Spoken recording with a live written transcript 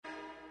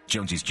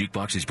Jonesy's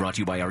Jukebox is brought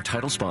to you by our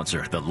title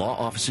sponsor, the law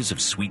offices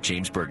of Sweet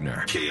James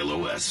Bergner.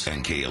 KLOS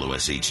and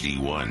KLOS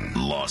HD1,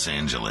 Los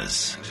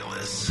Angeles.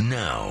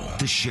 Now,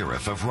 the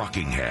Sheriff of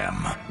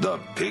Rockingham, the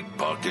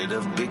Pickpocket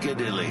of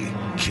Piccadilly,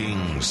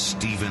 King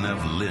Stephen of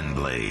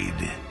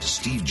Lynblade.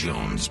 Steve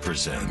Jones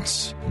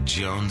presents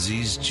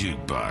Jonesy's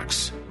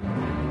Jukebox.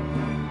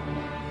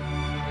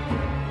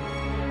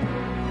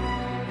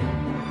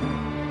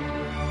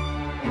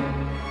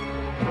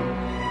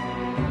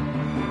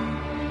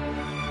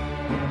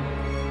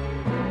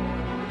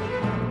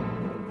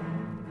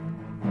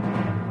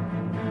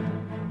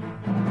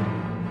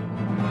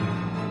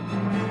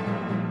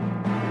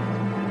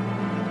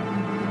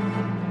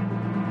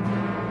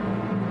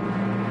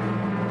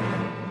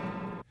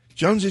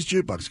 Jones's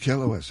Jukebox,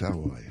 KLOS, how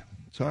are you?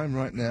 Time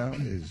right now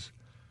is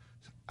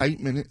 8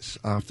 minutes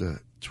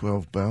after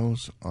 12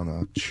 bells on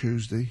a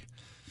Tuesday.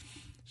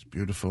 It's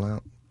beautiful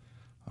out.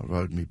 I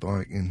rode me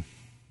bike in.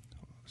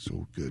 It's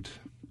all good.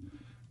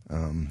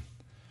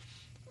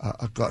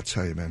 I've got to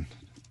tell you, man,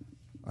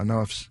 I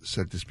know I've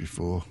said this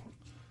before,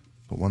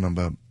 but one of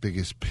my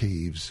biggest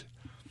peeves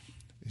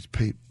is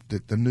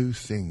the new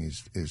thing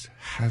is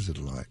hazard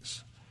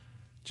lights.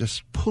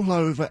 Just pull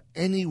over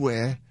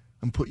anywhere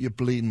and put your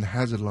bleeding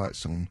hazard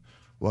lights on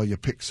while you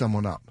pick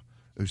someone up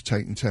who's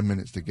taking 10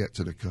 minutes to get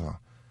to the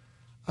car.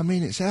 I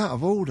mean, it's out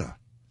of order.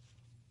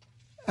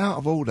 Out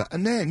of order.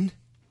 And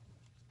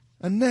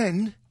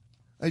then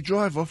they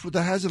drive off with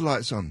the hazard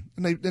lights on.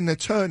 And then they're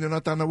turning.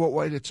 I don't know what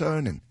way they're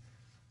turning.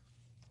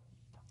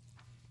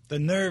 The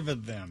nerve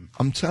of them.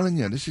 I'm telling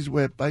you, this is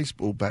where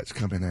baseball bats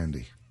come in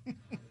handy.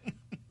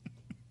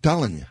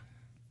 Telling you.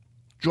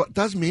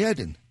 Does me head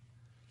in.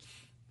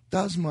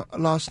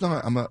 Last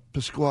night I'm at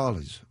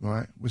Pasquale's,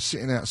 right? We're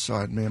sitting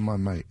outside, me and my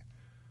mate.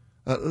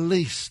 At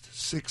least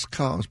 6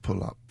 cars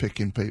pull up,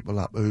 picking people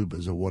up,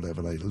 Ubers or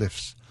whatever,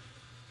 lifts.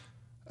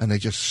 And they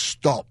just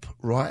stop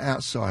right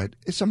outside.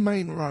 It's a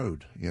main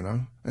road, you know,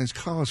 and there's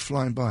cars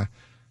flying by.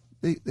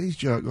 These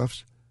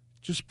jerk-offs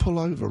just pull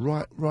over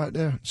right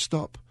there and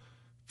stop.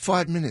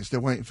 5 minutes, they're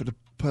waiting for the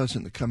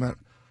person to come out.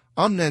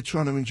 I'm there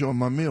trying to enjoy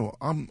my meal.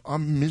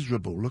 I'm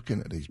miserable looking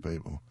at these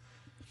people.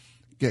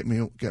 Got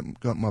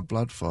my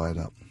blood fired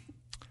up.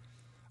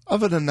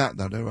 Other than that,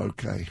 though, they're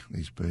okay,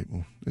 these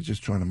people. They're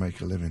just trying to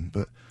make a living.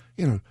 But,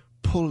 you know,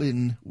 pull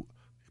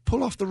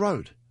off the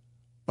road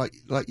like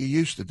you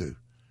used to do,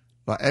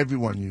 like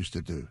everyone used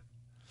to do.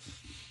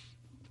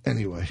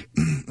 Anyway,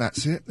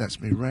 that's it.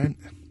 That's me rant.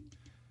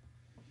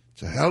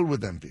 To hell with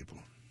them people.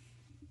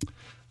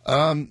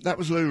 That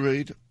was Lou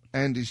Reed,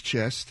 Andy's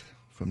Chest,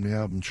 from the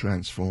album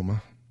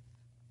Transformer.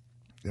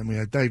 Then we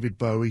had David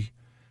Bowie,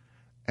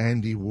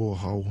 Andy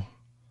Warhol.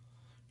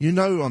 You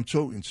know who I'm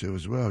talking to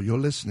as well. You're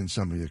listening,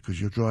 some of you,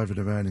 because you're driving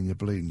around in your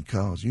bleeding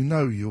cars. You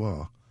know you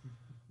are.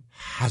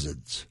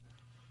 Hazards.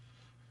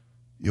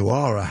 You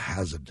are a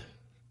hazard.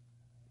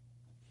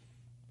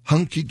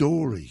 Hunky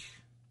Dory.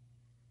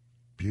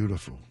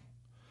 Beautiful.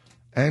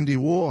 Andy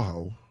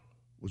Warhol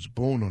was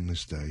born on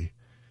this day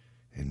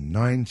in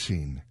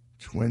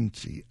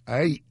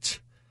 1928.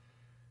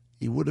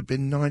 He would have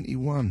been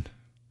 91.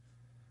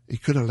 He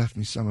could have left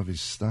me some of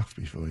his stuff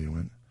before he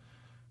went.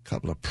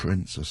 Couple of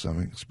prints or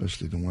something,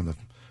 especially the one of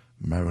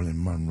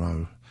Marilyn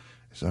Monroe.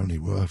 It's only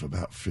worth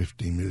about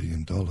 $50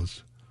 million.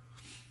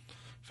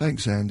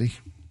 Thanks, Andy.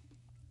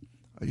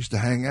 I used to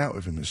hang out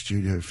with him at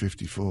Studio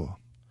 54.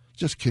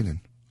 Just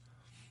kidding.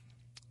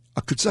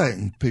 I could say it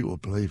and people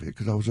would believe it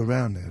because I was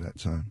around there that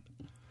time.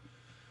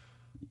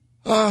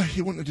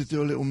 He wanted to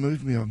do a little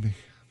movie on me.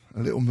 A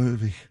little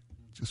movie.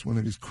 Just one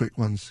of his quick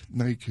ones,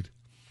 naked.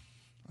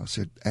 I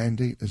said,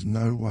 Andy, there's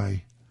no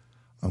way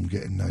I'm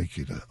getting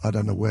naked. I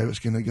don't know where it's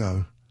going to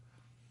go.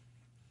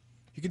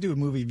 You could do a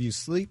movie of you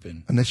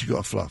sleeping. Unless you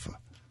got a fluffer.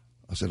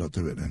 I said, I'll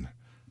do it then.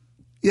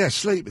 Yeah,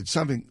 sleeping.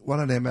 Something, one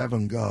of them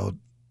avant-garde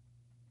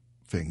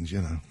things,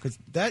 you know. Because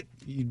that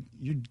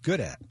you're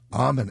good at.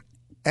 I'm an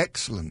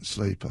excellent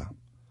sleeper.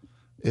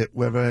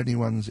 Whether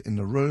anyone's in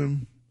the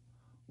room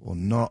or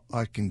not,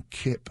 I can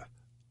kip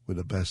with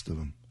the best of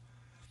them.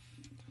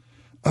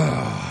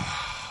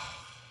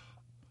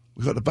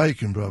 We've got the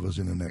Bacon Brothers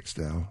in the next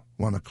hour,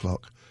 1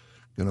 o'clock.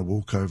 Going to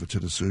walk over to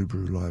the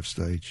Subaru live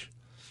stage,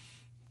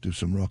 do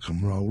some rock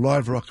and roll,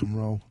 live rock and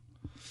roll.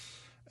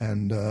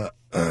 And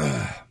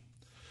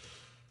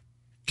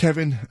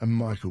Kevin and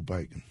Michael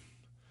Bacon.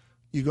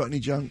 You got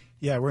any junk?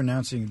 Yeah, we're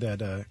announcing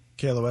that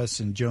KLOS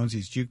and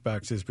Jonesy's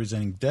Jukebox is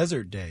presenting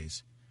Desert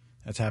Days.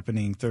 That's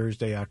happening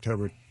Thursday,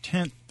 October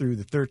 10th through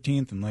the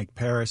 13th in Lake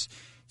Paris.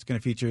 It's going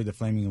to feature the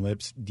Flaming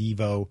Lips,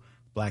 Devo,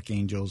 Black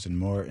Angels, and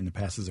more. And the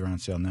pass is on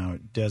sale now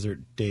at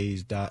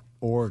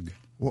desertdays.org.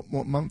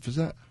 What month is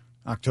that?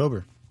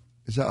 October.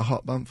 Is that a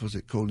hot month or is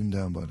it cooling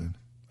down by then?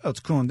 Oh,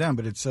 it's cooling down,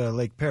 but it's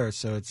Lake Paris,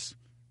 so it's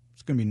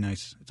going to be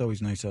nice. It's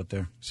always nice out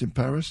there. It's in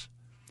Paris?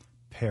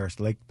 Paris,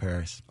 Lake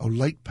Paris. Oh,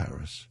 Lake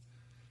Paris.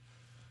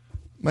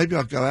 Maybe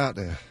I'll go out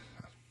there.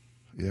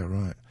 Yeah,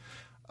 right.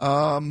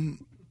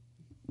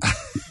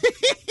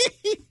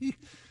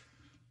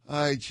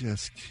 I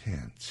just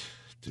can't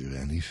do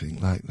anything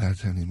like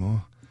that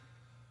anymore.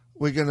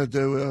 We're going to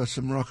do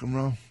some rock and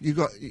roll. You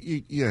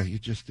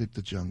just did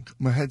the junk.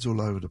 My head's all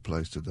over the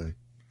place today.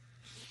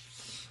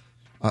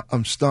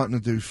 I'm starting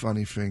to do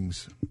funny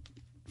things.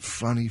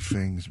 Funny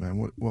things, man.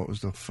 What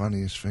was the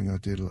funniest thing I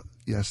did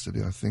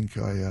yesterday? I think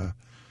I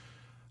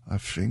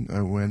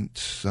went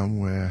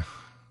somewhere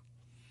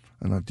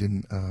and I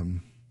didn't,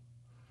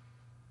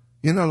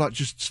 like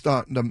just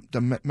starting,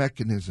 the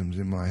mechanisms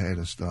in my head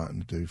are starting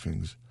to do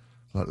things,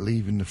 like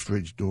leaving the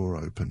fridge door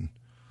open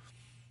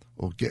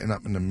or getting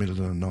up in the middle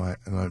of the night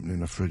and opening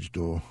the fridge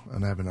door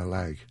and having a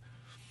lag.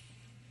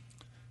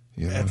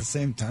 At the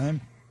same time?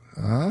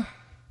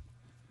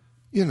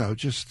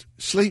 Just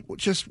sleep,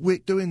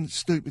 doing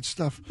stupid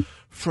stuff,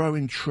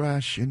 throwing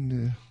trash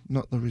in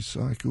not the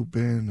recycle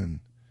bin,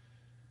 and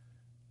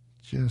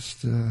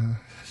just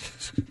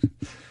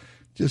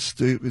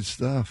stupid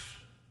stuff.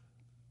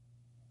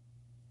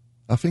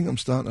 I think I'm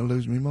starting to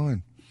lose my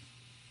mind.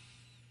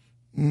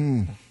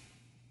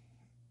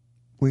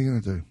 What are you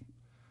going to do?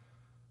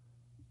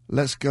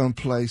 Let's go and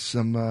play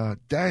some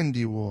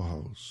Dandy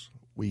Warhols.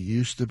 We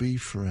used to be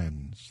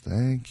friends.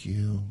 Thank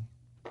you.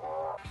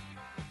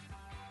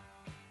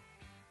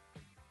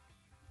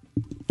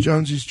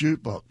 Jonesy's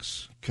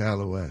Jukebox,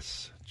 Cal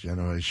OS,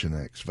 Generation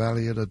X,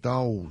 Valley of the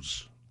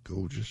Dolls,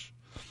 gorgeous.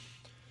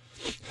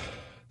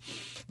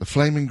 The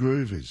Flaming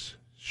Groovies,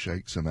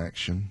 Shake Some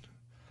Action,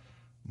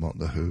 Mott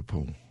the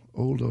Hoople,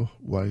 all the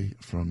way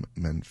from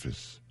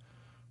Memphis.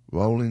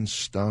 Rolling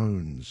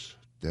Stones,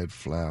 Dead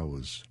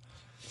Flowers,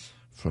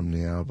 from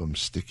the album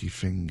Sticky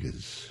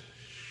Fingers.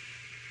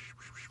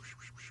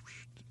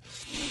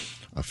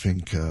 I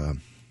think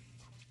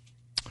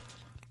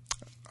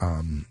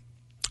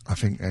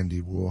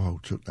Andy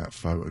Warhol took that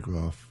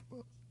photograph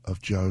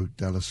of Joe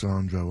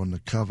D'Alessandro on the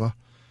cover.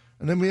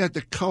 And then we had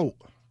the Cult.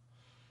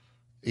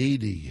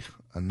 Edie,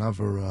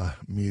 another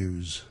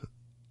muse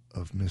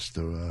of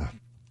Mr.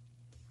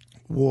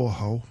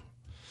 Warhol.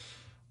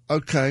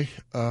 Okay,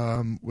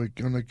 we're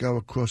going to go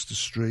across the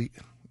street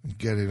and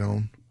get it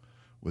on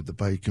with the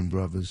Bacon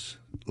Brothers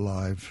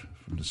live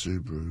from the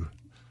Subaru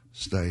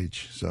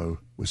stage. So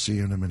we'll see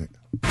you in a minute.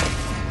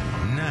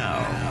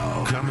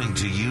 Now, coming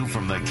to you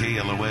from the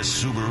KLOS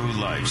Subaru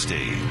live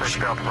stage. It's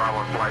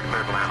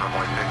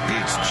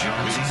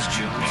Jonesy's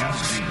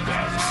Jukebox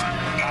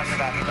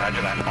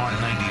on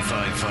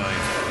 95.5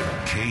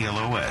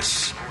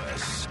 KLOS.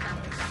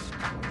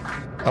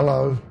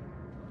 Hello.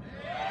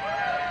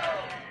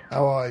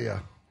 How are you?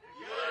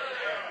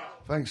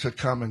 Thanks for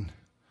coming.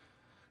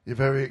 You're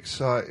very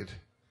excited.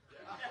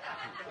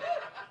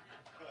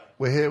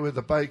 We're here with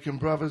the Bacon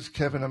Brothers,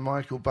 Kevin and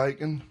Michael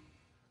Bacon.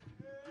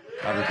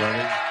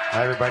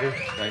 Hi, everybody.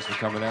 Thanks for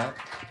coming out.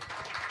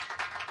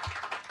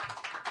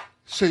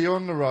 So you're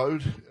on the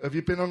road. Have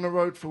you been on the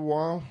road for a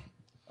while?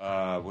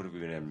 What have we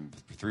been in?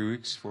 3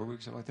 weeks, 4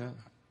 weeks, something like that?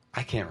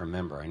 I can't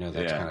remember. I know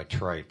that's kind of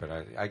trite, but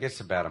I guess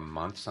about a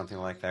month, something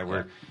like that.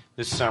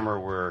 This summer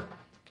we're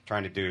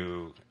trying to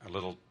do a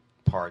little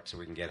part so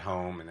we can get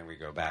home, and then we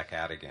go back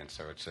out again.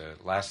 So it's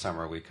last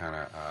summer we kind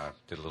of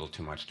did a little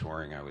too much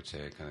touring, I would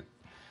say.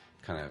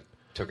 Kind of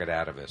took it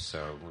out of us.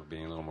 So we're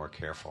being a little more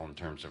careful in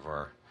terms of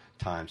our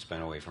time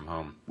spent away from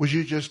home. Was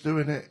you just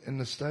doing it in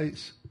the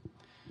States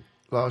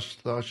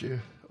last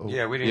year? Or?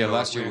 Yeah, we didn't. Yeah,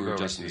 last year we were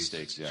just in the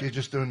States. Yeah. So you're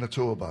just doing the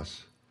tour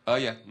bus? Oh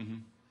yeah. Mm-hmm.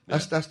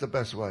 That's the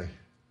best way.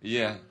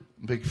 Yeah.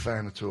 Big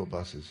fan of tour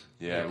buses.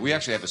 Yeah, we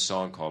actually have a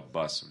song called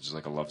Bus, which is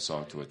like a love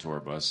song to a tour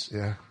bus.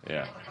 Yeah.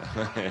 Yeah.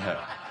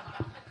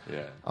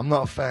 Yeah. I'm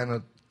not a fan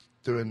of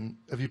doing...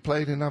 Have you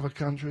played in other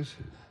countries?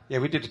 Yeah,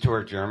 we did a tour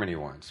of Germany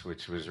once,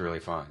 which was really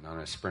fun, on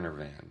a Sprinter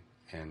van.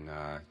 And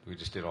we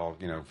just did all,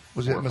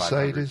 Was it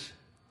Mercedes?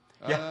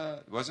 Yeah.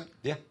 Was it?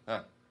 Yeah.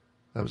 Oh.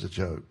 That was a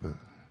joke, but...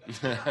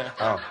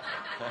 Oh.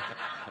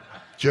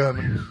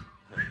 German.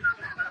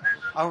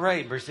 Oh,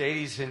 right,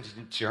 Mercedes in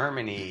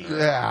Germany.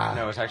 Yeah.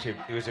 No,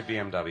 it was a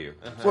BMW.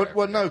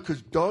 Well, no,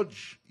 because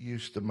Dodge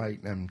used to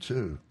make them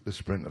too, the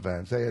Sprinter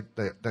vans.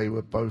 They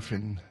were both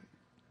in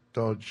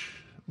Dodge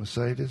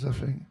Mercedes, I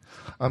think.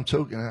 I'm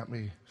talking at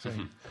me.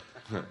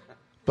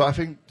 But I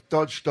think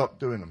Dodge stopped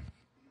doing them.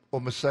 Or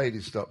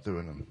Mercedes stopped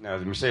doing them. No,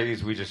 the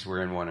Mercedes, we just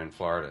were in one in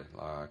Florida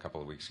a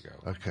couple of weeks ago.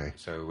 Okay.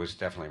 So it was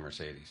definitely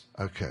Mercedes.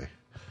 Okay.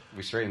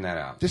 We straightened that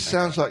out. This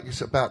sounds like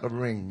it's about to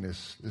ring,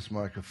 this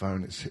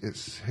microphone.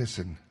 It's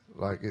hissing.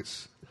 Like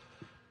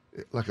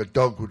like a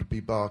dog would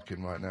be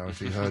barking right now if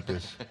he heard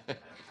this.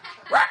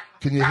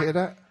 Can you hear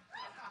that?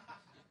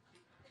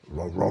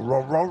 Roll, roll,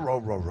 roll, roll,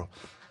 roll, roll,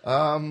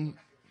 roll.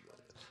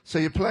 So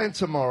you're playing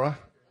tomorrow,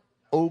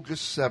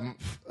 August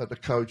 7th, at the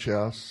Coach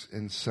House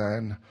in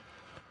San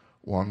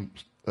Juan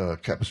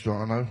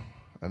Capistrano.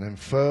 And then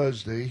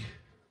Thursday,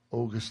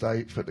 August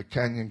 8th, at the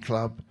Canyon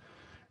Club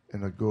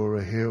in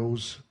Agora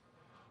Hills.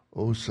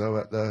 Also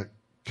at the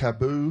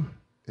Caboo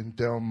in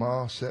Del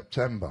Mar,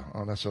 September.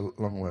 Oh, that's a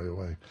long way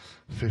away.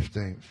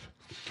 15th.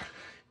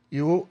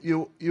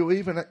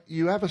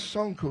 You have a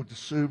song called the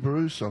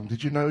Subaru song.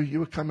 Did you know you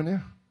were coming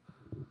here?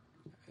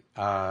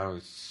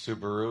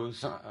 Subaru.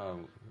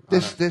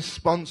 This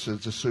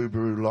sponsors the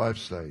Subaru live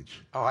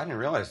stage. Oh, I didn't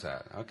realize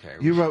that. Okay.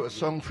 You wrote a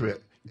song for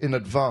it. in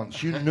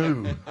advance. You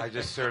knew I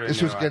just sort of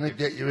this was going to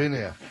get you in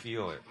here.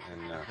 Feel it.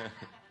 And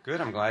good.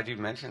 I'm glad you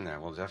mentioned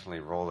that. We'll definitely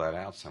roll that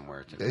out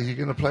somewhere today. Are you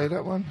going to play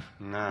that one?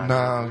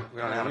 No.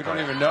 We don't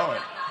even know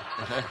it.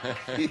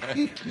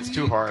 It's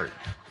too hard.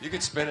 You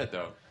can spin it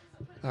though.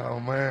 Oh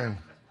man,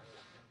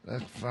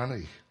 that's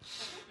funny.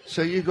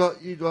 So you got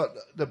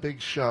the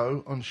big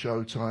show on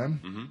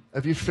Showtime. Mm-hmm.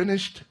 Have you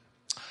finished?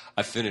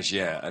 I finished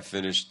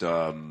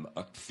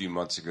a few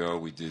months ago.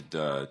 We did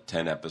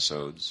 10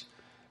 episodes.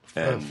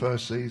 And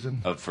First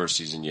season? Of first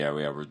season, yeah.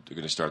 We're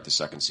going to start the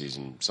second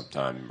season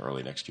sometime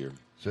early next year.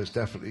 So it's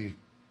definitely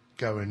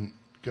going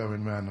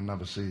round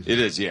another season. It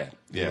is, yeah,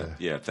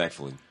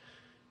 thankfully.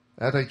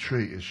 How they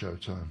treat you,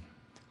 Showtime?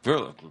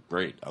 Very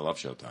great. I love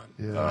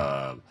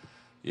Showtime.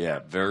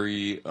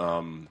 Very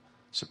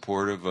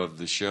supportive of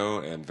the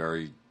show and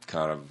very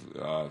kind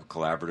of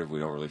collaborative. We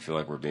don't really feel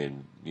like we're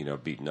being,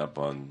 beaten up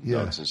on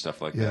notes and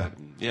stuff like that.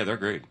 And, they're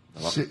great.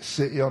 I love it.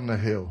 City on the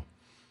Hill.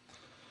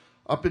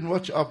 I've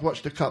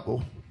watched a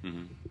couple.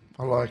 Mm-hmm.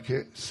 I like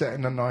it. Set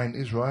in the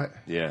 90s, right?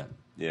 Yeah,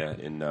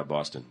 in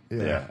Boston.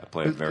 Yeah. I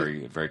play a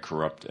very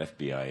corrupt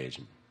FBI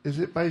agent. Is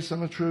it based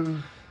on a true?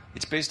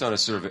 It's based on a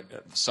sort of.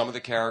 Some of the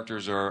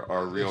characters are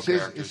real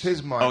characters. It's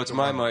his mic. Oh, it's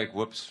my mic.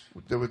 Whoops.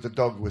 With the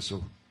dog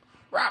whistle.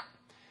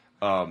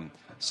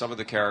 Some of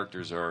the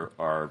characters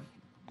are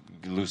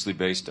loosely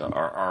based.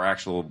 Are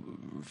actual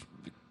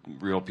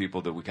real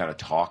people that we kind of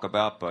talk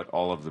about, but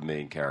all of the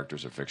main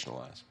characters are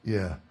fictionalized.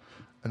 Yeah,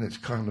 and it's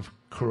kind of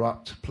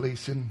corrupt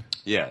policing.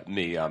 Yeah,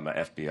 me. I'm an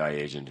FBI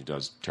agent who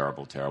does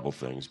terrible, terrible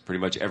things. Pretty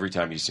much every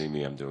time you see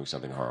me, I'm doing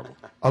something horrible.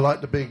 I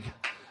like the big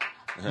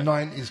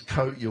 90s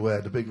coat you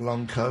wear, the big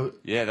long coat.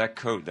 Yeah, that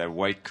coat, that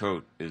white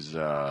coat is.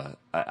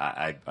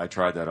 I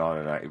tried that on,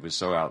 and it was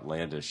so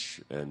outlandish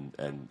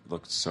and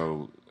looked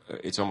so.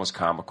 It's almost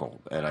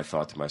comical, and I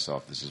thought to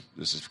myself, this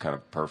is kind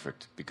of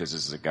perfect because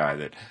this is a guy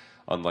that,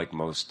 unlike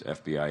most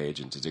FBI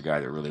agents, is a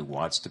guy that really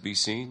wants to be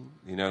seen.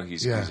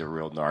 He's a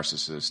real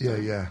narcissist.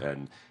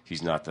 And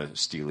he's not the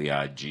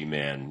steely-eyed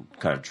G-man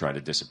kind of trying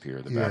to disappear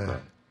in the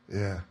background.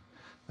 Yeah,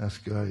 that's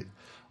great.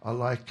 I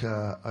like.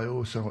 I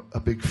also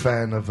a big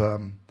fan of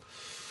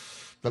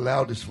The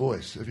Loudest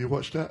Voice. Have you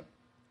watched that?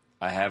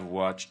 I have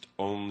watched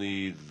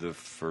only the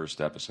first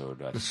episode.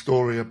 The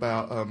story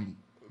about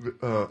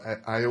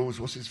Ailes.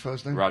 What's his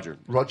first name? Roger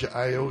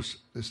Ailes.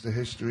 It's the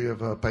history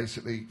of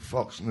basically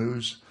Fox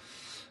News,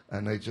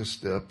 and they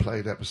just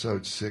played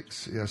episode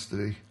 6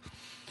 yesterday,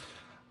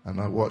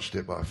 and I watched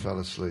it, but I fell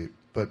asleep.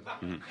 But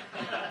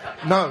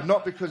no,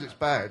 not because it's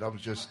bad.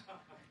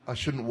 I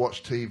shouldn't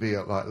watch TV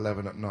at like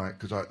 11 at night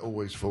because I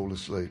always fall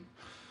asleep.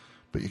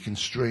 But you can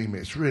stream it.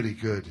 It's really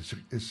good.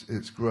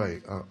 It's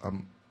great.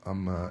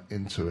 I'm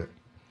into it.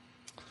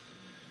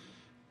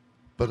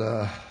 But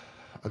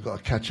I've got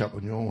to catch up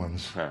on your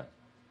ones. Huh.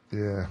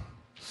 Yeah.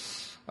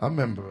 I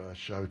remember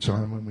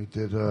Showtime when we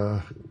did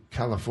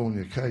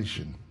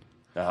Californication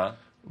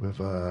with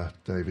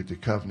David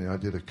Duchovny. I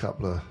did a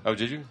couple of... Oh,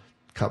 did you?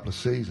 Couple of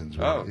seasons.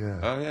 Right?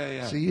 Oh,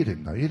 yeah. See, you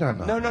didn't know. You don't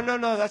know.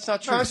 No, that's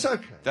not true. No, it's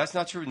okay. That's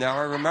not true. Now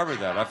I remember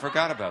that. I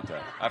forgot about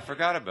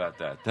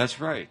that.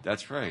 That's right.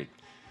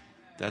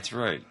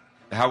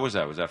 How was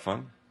that? Was that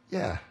fun?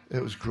 Yeah,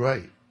 it was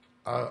great.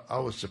 I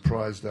was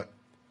surprised that...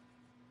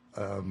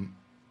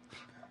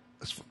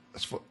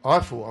 I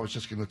thought I was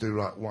just going to do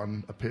like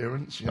one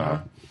appearance,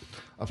 I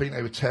think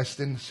they were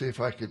testing to see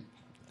if I could,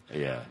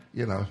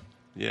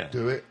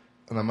 do it.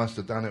 And I must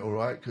have done it all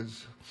right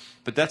because...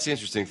 But that's the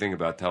interesting thing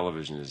about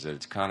television is that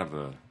it's kind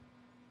of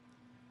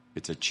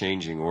it's a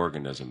changing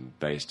organism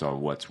based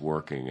on what's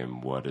working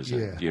and what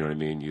isn't. You know what I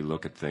mean? You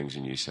look at things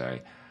and you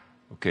say,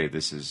 okay,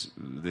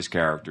 this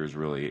character is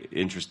really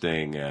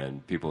interesting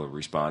and people are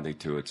responding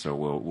to it, so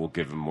we'll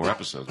give them more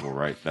episodes. Well,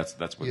 right? That's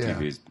what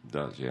TV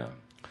does. Yeah.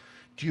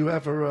 Do you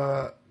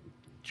ever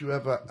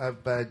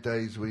have bad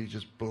days where you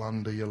just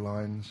blunder your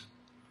lines?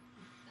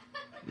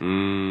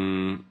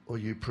 Or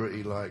you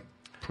pretty like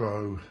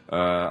pro?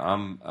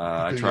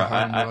 I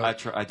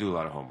do a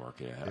lot of homework.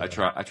 Yeah. I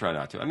try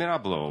not to. I mean, I'll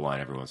blow a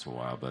line every once in a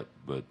while, but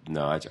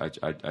no, I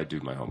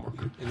do my homework.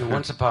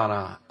 Once upon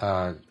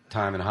a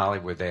time in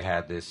Hollywood, they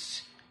had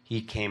this.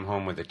 He came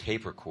home with a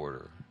tape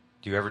recorder.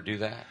 Do you ever do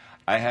that?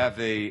 I have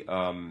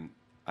an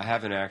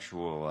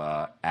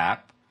actual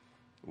app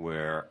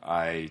where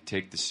I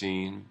take the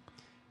scene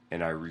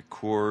and I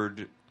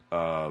record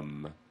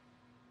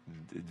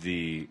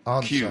the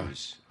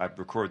cues. I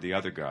record the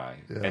other guy,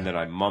 and then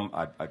I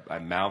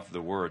mouth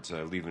the words so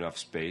I leave enough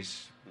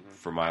space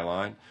for my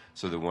line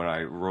so that when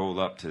I roll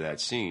up to that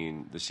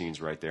scene, the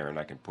scene's right there and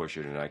I can push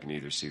it and I can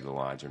either see the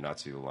lines or not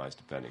see the lines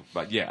depending.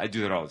 But yeah, I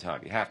do that all the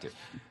time. You have to.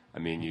 I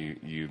mean,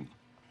 you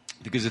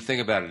because the thing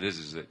about it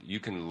is that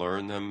you can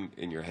learn them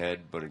in your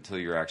head, but until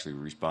you're actually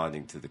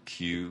responding to the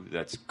cue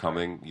that's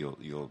coming, you'll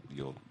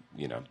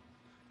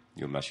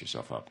mess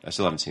yourself up. I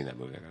still haven't seen that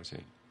movie. I gotta see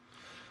it.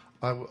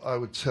 I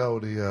would tell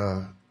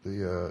the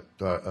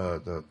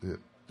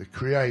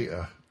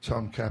creator,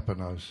 Tom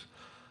Capanos,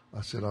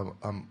 I said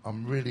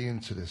I'm really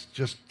into this.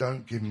 Just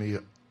don't give me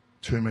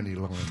too many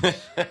lines.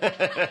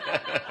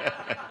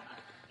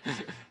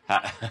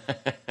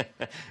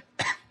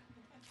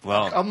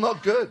 Well, I'm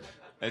not good.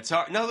 it's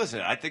hard. No,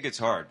 listen, I think it's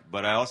hard,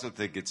 but I also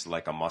think it's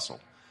like a muscle,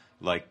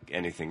 like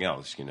anything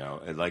else, you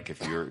know. Like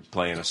if you're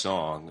playing a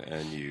song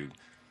and you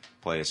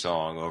play a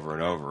song over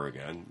and over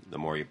again, the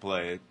more you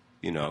play it,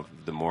 you know,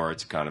 the more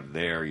it's kind of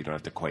there. You don't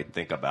have to quite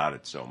think about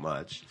it so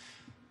much.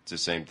 It's the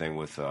same thing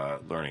with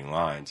learning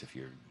lines. If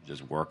you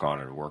just work on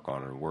it and work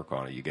on it and work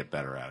on it, you get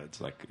better at it.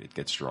 It's like it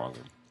gets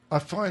stronger. I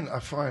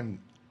find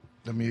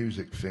the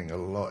music thing a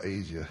lot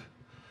easier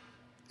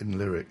in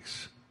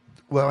lyrics.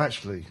 Well,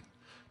 actually,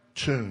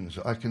 tunes.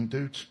 I can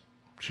do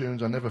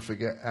tunes. I never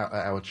forget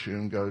how a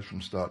tune goes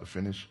from start to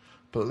finish.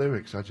 But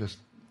lyrics,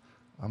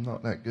 I'm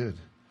not that good.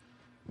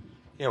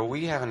 Yeah, well,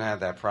 we haven't had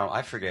that problem.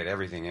 I forget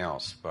everything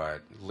else,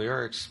 but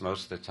lyrics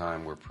most of the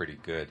time we're pretty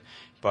good.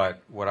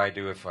 But what I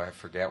do if I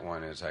forget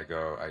one is I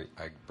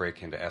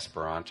break into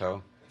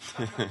Esperanto,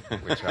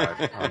 which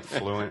I'm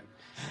fluent,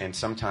 and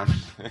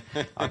sometimes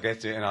I'll get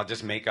to and I'll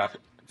just make up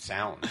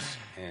sounds,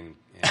 and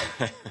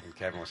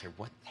Kevin will say,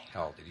 "What the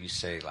hell did you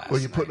say last night?"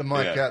 Well, you put the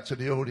mic out to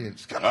the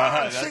audience. Come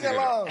on, sing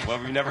along. Well,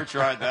 we've never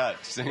tried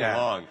that. Sing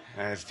along.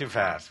 It's too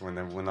fast when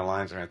the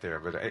lines aren't there.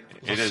 But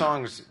the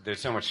songs, there's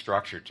so much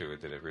structure to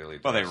it that it really.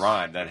 Well, they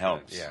rhyme. That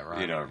helps. Yeah,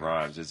 rhyme. You know, it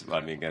rhymes.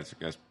 I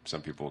guess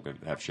some people could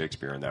have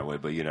Shakespeare in that way,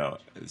 but you know,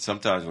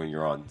 sometimes when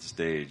you're on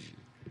stage,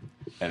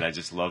 and I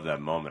just love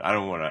that moment. I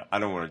don't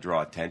want to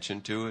draw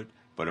attention to it,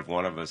 but if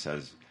one of us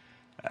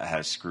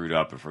has screwed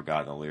up and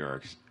forgotten the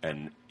lyrics,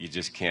 and you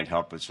just can't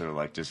help but sort of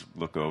like just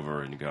look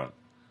over and go,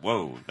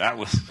 "Whoa, that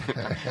was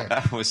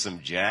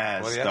some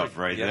jazz stuff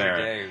right there." The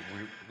other day,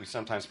 we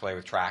sometimes play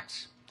with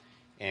tracks,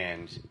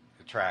 and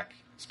the track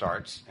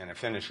starts and it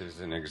finishes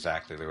in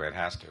exactly the way it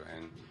has to.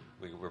 And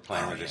we're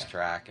playing with this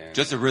track, and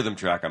just a rhythm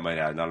track, I might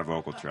add, not a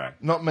vocal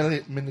track. Not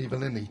Milli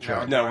Vanilli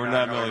track. No, we're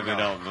not Milli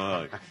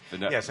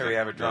Vanilli. Yeah, so we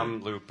have a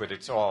drum loop, but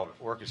it's all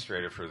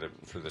orchestrated for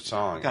the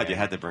song. God, you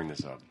had to bring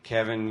this up.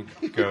 Kevin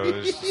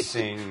goes to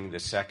sing the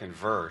second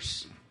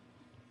verse,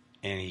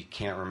 and he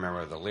can't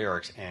remember the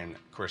lyrics, and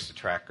of course the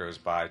track goes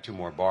by 2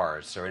 more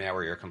bars, so now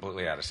we're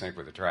completely out of sync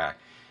with the track.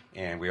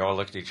 And we all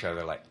looked at each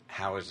other like,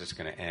 how is this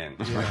going to end?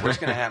 What's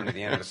going to happen at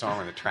the end of the song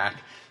when the track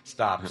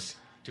stops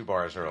 2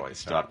 bars early?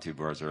 Stopped 2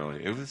 bars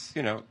early. It was,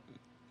 you know...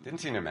 Didn't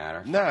seem to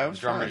matter. No, it was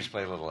the drummer fine. just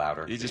played a little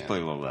louder. He just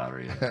played a little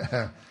louder,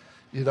 yeah.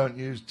 You don't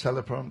use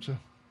teleprompter?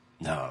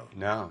 No.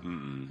 No.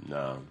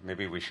 No.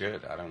 Maybe we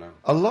should. I don't know.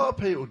 A lot of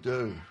people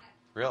do.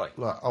 Really?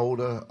 Like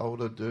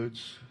older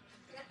dudes.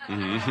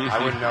 I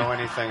wouldn't know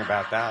anything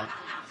about that.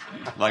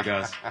 Like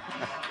us.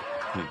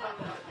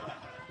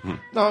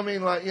 No, I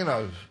mean like, you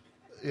know,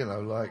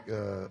 like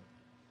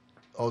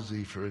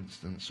Ozzy, for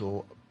instance,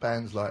 or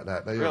bands like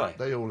that. They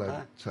all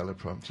have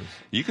teleprompters.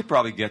 You could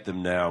probably get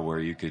them now where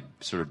you could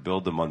sort of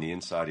build them on the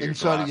inside of your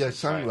glasses. Inside of your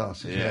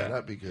sunglasses, right? yeah,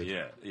 that'd be good.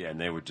 Yeah, and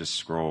they would just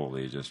scroll.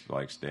 They just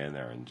like stand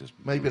there and just...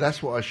 Maybe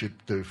that's what I should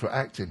do for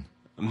acting.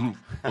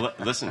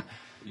 Listen,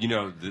 you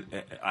know,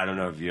 I don't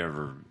know if you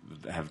ever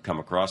have come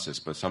across this,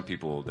 but some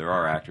people, there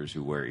are actors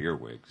who wear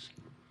earwigs.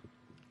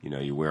 You know,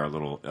 you wear a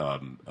little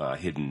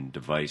hidden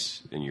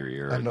device in your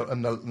ear, and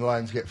the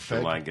lines get fed.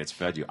 The line gets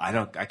fed you. I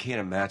can't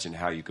imagine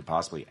how you could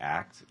possibly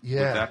act with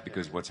that,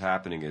 because what's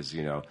happening is,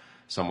 you know,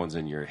 someone's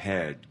in your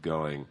head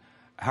going,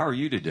 "How are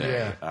you today?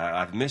 Yeah.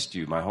 I've missed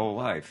you my whole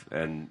life,"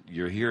 and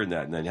you're hearing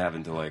that, and then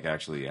having to like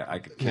actually, I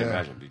can't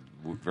imagine. It'd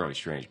be very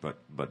strange, but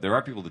there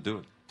are people that do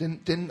it.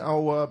 Didn't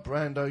old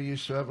Brando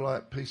used to have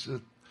like a piece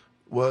of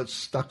words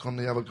stuck on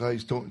the other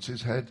guy's talking to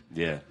his head?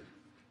 Yeah.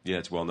 Yeah,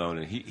 it's well known,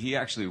 and he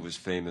actually was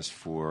famous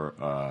for.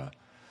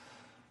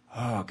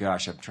 Oh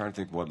gosh, I'm trying to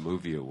think what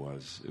movie it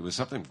was. It was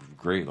something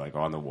great, like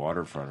On the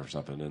Waterfront or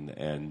something,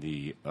 and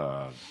the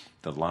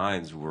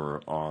lines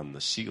were on the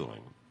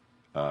ceiling.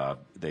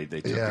 They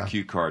took the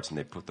cue cards and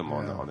they put them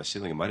on the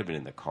ceiling. It might have been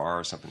in the car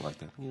or something like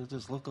that. You know,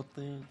 just look up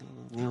there,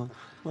 you know,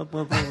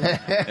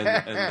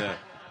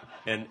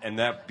 and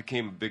that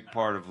became a big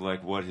part of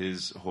like what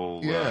his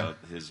whole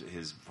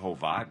his whole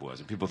vibe was,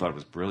 and people thought it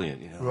was brilliant,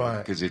 you know, right?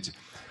 Because it's.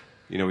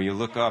 You know, when you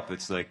look up,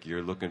 it's like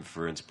you're looking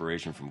for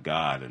inspiration from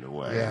God in a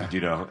way.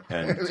 You know,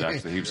 and it's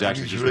actually, he was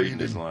actually just reading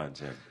his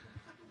lines. Yeah.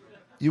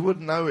 You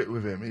wouldn't know it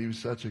with him. He was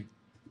such a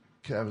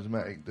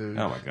charismatic dude.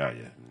 Oh my God,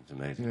 yeah, it's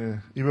amazing. Yeah,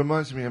 he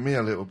reminds me of me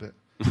a little bit.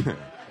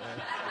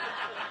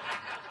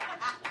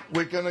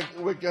 We're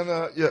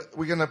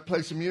gonna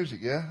play some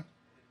music. Yeah,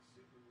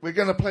 we're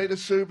gonna play the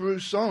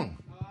Subaru song.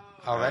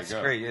 Oh, that's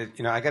great.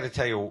 You know, I got to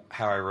tell you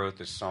how I wrote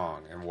this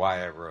song and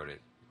why I wrote it,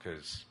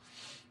 because.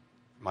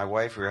 My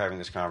wife, we were having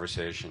this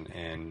conversation,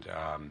 and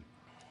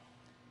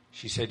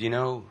she said, you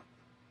know,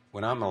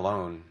 when I'm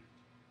alone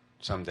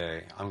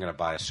someday, I'm going to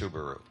buy a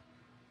Subaru.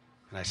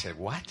 And I said,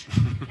 what?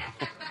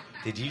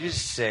 Did you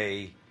just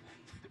say,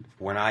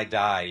 when I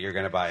die, you're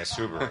going to buy a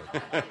Subaru?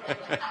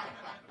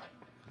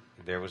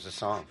 There was a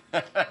song.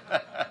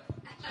 That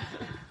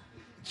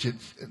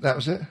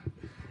was it?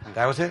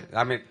 That was it?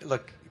 I mean,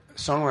 look,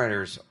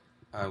 songwriters,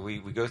 we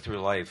go through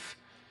life.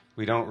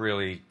 We don't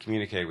really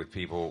communicate with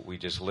people. We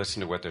just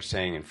listen to what they're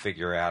saying and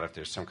figure out if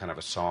there's some kind of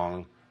a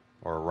song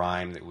or a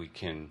rhyme that we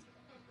can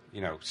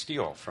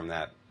steal from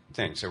that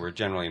thing. So we're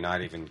generally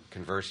not even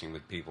conversing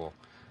with people.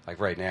 Like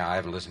right now, I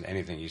haven't listened to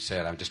anything you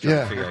said. I'm just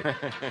trying to figure out.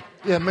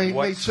 Yeah, me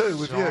too,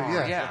 with you,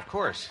 yeah. Yeah, of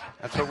course.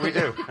 That's what we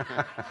do.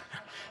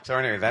 So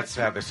anyway, that's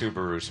how the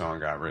Subaru song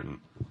got written.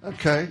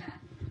 Okay.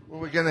 Well,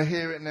 we're going to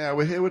hear it now.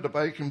 We're here with the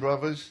Bacon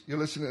Brothers. You're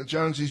listening to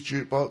Jonesy's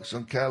Jukebox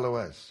on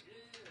KLOS.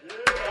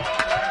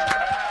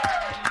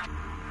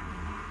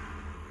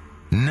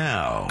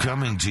 Now,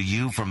 coming to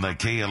you from the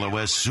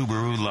KLOS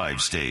Subaru Live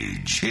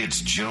stage,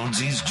 it's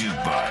Jonesy's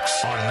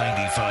Jukebox on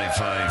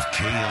 95.5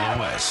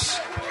 KLOS.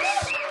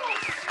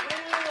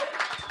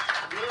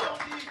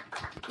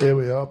 Here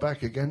we are,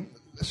 back again.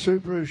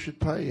 Subaru should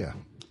pay you.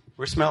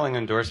 We're smelling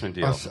endorsement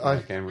deals.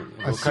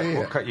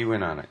 We'll cut you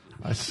in on it.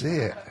 I see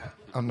it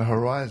on the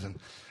horizon.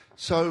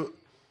 So,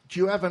 do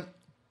you have an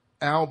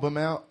album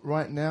out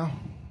right now?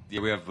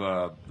 Yeah, we have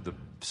the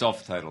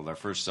self-titled. Our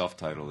first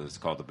self-titled is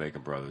called The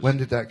Bacon Brothers. When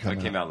did that come out?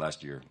 It came out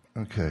last year.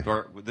 Okay.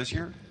 Or this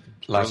year?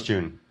 Last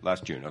June.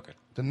 Last June, okay.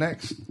 The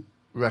next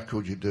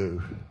record you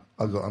do,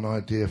 I got an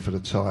idea for the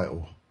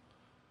title.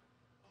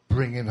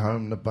 Bringing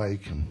Home the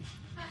Bacon.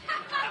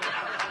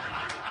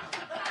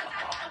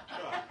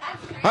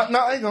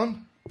 No, hang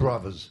on.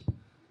 Brothers.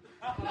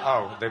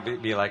 Oh,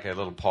 there'd be like a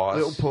little pause?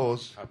 Little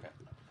pause. Okay.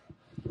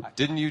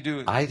 Didn't you do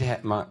it? I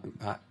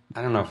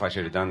don't know if I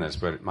should have done this,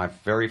 but my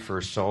very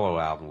first solo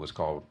album was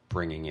called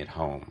Bringing It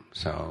Home.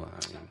 So,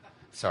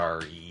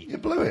 sorry. You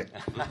blew it.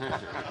 It would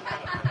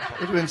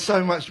have been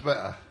so much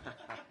better.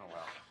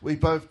 We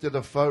both did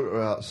a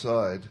photo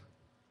outside,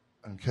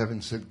 and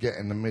Kevin said, get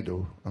in the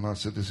middle. And I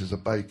said, this is a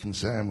bacon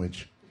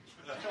sandwich.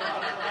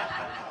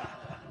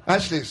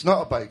 Actually, it's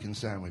not a bacon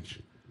sandwich.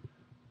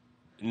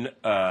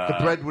 The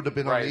bread would have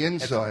been on the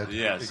inside.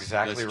 Yes,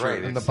 exactly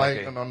right. And the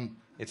bacon on...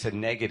 It's a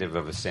negative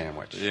of a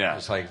sandwich. Yeah.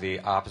 It's like the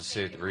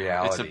opposite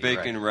reality. It's a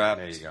bacon wrap.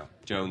 There you go.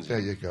 Jones. There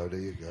you go.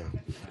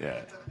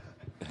 Yeah.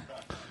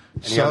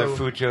 Any other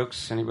food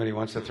jokes anybody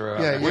wants to throw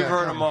out? Yeah, there? We've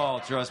heard them all,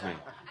 trust me.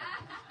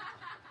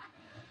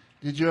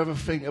 Did you ever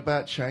think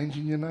about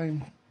changing your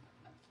name?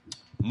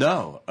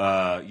 No.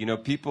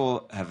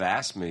 People have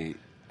asked me,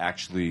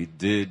 actually,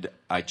 did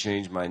I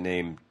change my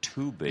name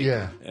to Bacon?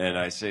 Yeah. And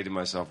I say to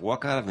myself,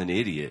 what kind of an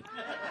idiot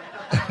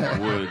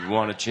would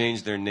want to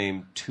change their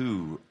name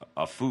to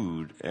a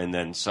food and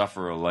then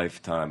suffer a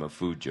lifetime of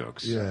food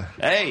jokes? Yeah.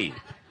 Hey,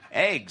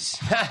 eggs.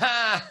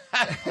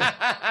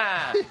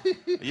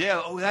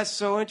 Yeah, that's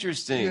so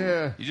interesting.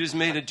 Yeah. You just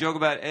made a joke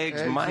about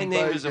eggs. Eggs My and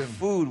name is a bacon.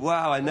 food.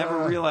 Wow, I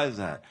never realized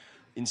that.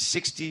 In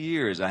 60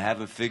 years, I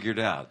haven't figured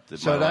out that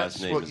So my that's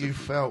last name what is you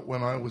felt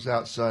when I was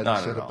outside No,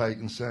 and said no, a no.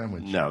 bacon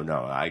sandwich? No.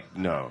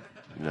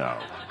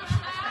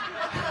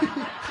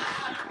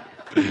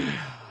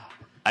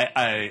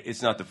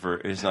 It's not the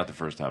first. It's not the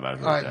first time I've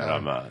heard I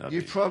that. know.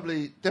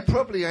 There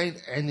probably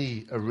ain't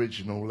any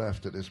original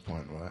left at this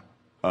point, right?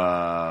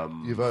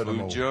 You've heard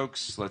them all. Food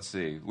jokes. Let's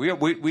see. We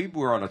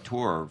were on a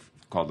tour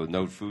called the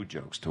No Food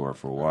Jokes tour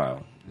for a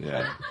while.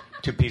 Yeah.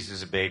 2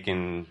 pieces of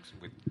bacon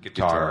with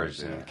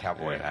guitars and yeah.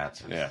 cowboy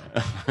hats. Yeah.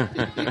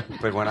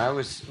 But when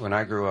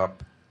I grew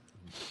up,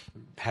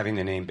 having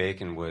the name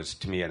Bacon was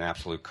to me an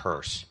absolute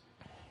curse,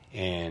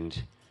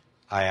 and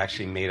I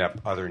actually made up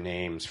other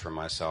names for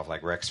myself,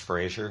 like Rex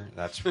Frazier.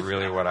 That's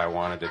really what I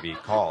wanted to be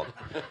called.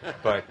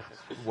 But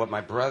what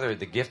my brother,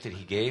 the gift that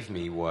he gave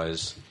me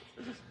was,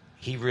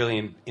 he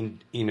really,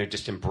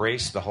 just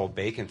embraced the whole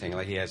bacon thing.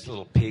 Like he has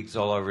little pigs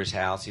all over his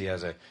house. He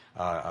has a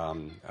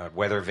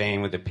weather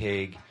vane with a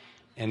pig,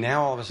 and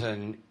now all of a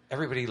sudden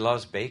everybody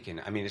loves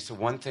bacon. I mean, it's the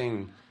one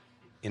thing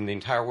in the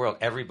entire world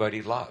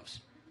everybody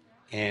loves.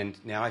 And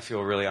now I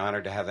feel really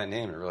honored to have that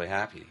name and really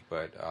happy.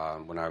 But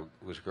when I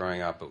was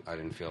growing up, I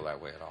didn't feel that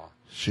way at all.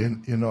 So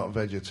you're not a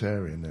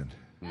vegetarian then?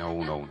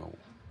 No.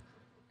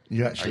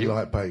 You actually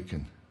like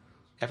bacon?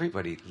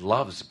 Everybody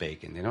loves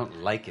bacon. They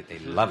don't like it. They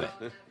love it.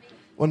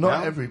 Well,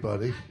 not No?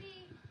 everybody.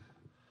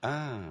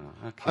 Oh,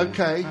 okay.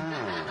 Okay.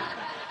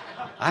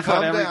 I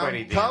thought Calm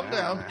everybody down. did. Calm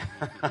down.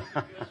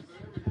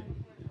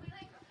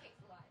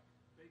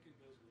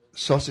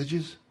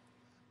 Sausages?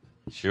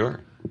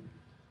 Sure.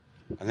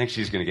 I think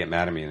she's going to get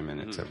mad at me in a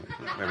minute. So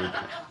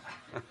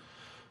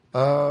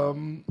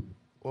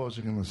What was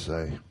I going to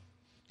say?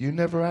 You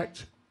never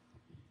act?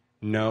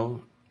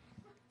 no.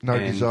 No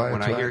And desire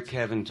when to I hear act?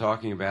 Kevin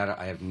talking about it,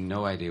 I have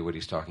no idea what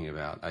he's talking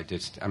about. I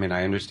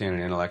understand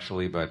it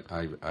intellectually, but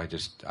I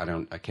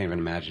can't even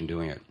imagine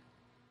doing it.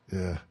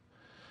 Yeah.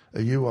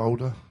 Are you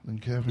older than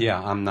Kevin?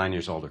 Yeah, I'm 9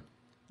 years older.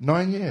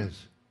 9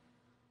 years.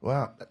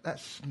 Wow, that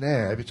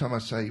snare, every time I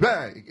say,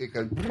 "Bah," it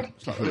goes,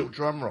 it's like a little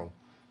drum roll.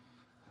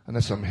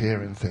 Unless I'm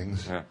hearing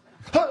things. Yeah.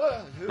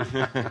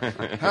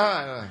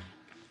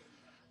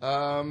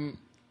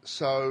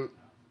 So,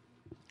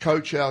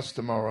 Coach House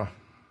tomorrow.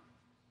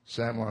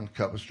 San Juan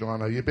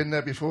Capistrano. You been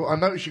there before? I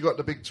noticed you got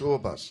the big tour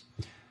bus.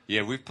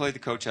 Yeah, we've played the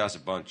Coach House a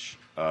bunch.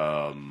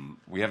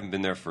 We haven't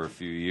been there for a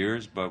few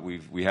years, but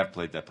we have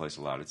played that place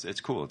a lot. It's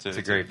cool. It's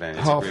a great venue.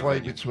 It's a great Halfway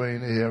venue. between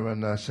here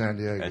and San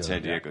Diego. And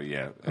San Diego,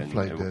 yeah. And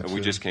played there we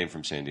too. just came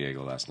from San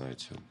Diego last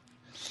night. So.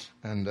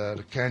 And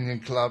the Canyon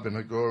Club in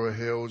Agora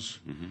Hills.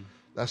 Mm-hmm.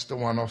 That's the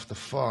one off the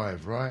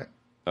 5, right?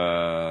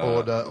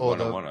 Or the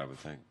 101, I would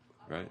think,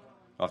 right?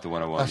 Off the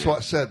 101. That's what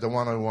I said, the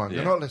 101. Yeah.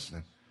 You're not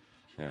listening.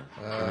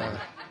 Yeah.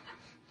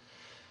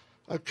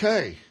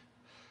 Okay.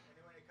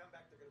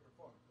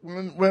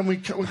 When we're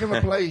going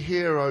to play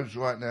Heroes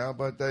right now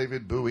by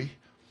David Bowie.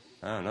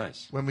 Oh,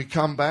 nice. When we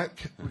come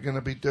back, we're going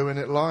to be doing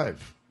it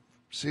live.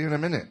 See you in a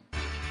minute.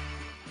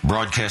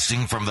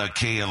 Broadcasting from the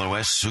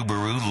KLOS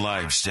Subaru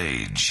live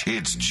stage,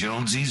 it's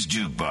Jonesy's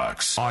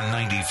Jukebox on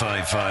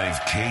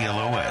 95.5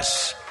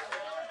 KLOS.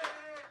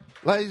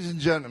 Ladies and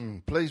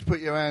gentlemen, please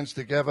put your hands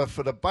together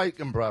for the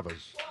Bacon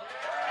Brothers.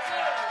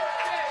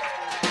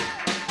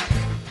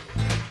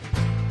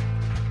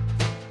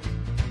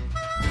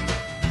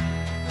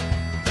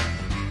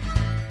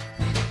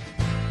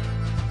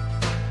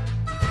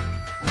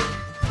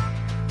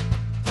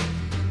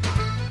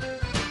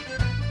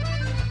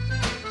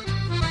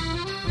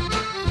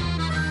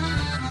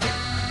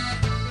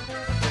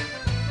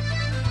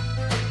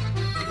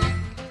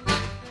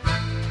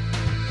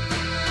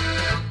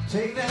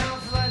 Take the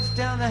house lights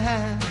down the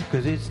hand,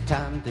 'cause it's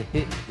time to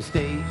hit the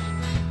stage.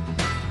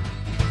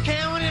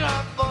 Count it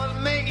off or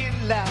make it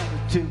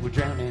loud till we're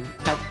drowning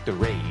out the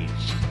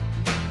rage.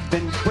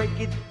 Then break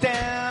it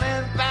down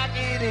and back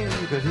it in,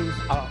 'cause it's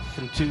off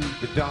into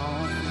the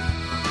dawn.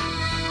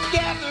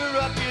 Gather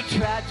up your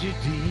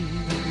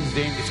tragedies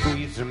and you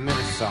squeeze them in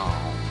a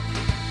song.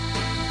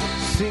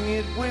 Sing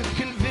it with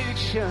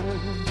conviction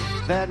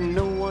that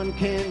no one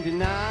can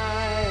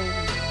deny.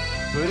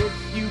 But if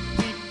you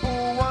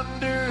people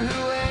wonder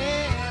who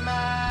am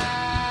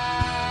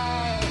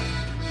I,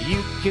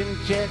 you can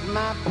check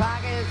my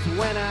pockets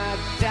when I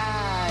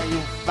die.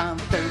 You'll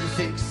find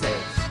 36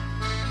 cents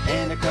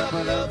and a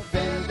couple of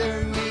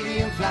Fender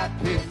medium flat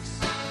picks,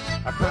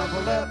 a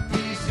crumpled up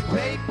piece of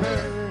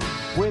paper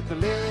with the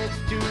lyrics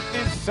to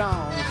this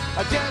song.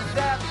 Just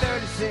that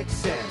 36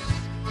 cents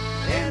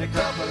and a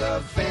couple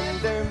of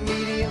Fender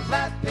medium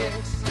flat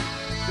picks.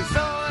 It's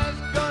all it's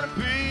gonna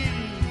be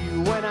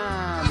when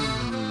I'm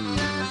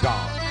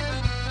gone.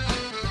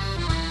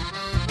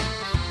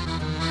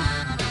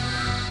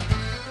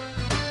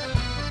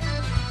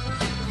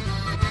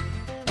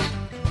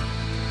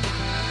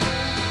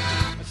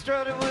 I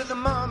strutted with the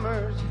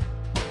mummers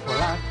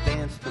while I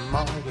danced the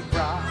Mardi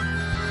Gras.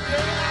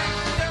 Yeah, I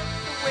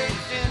surfed the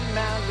waves in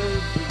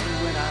Malibu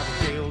when I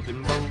sailed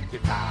in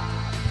Bogota.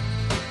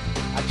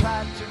 I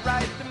tried to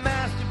write the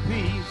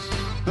masterpiece,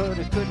 but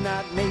I could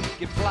not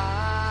make it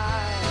fly.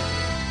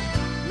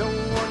 No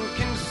one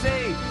can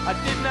say I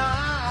did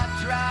not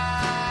try.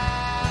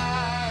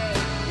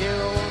 It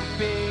won't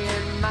be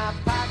in my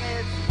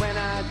pockets when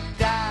I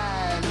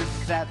die.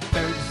 This is at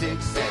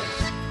 36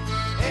 cents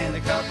and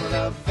a couple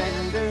of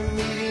Fender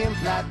medium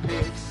flat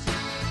picks,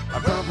 a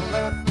crumpled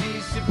up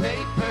piece of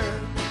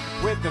paper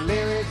with the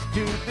lyrics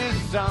to this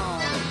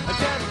song.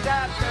 Just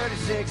at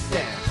 36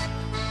 cents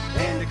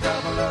and a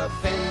couple of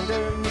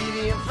Fender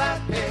medium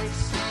flat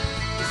picks.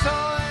 It's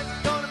all it's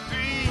gonna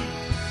be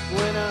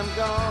when I'm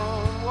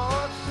gone.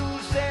 Oh,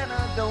 Susanna,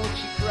 don't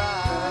you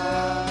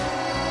cry.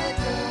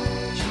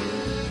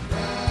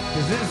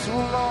 'Cause this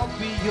will all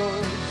be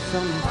yours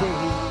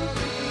someday.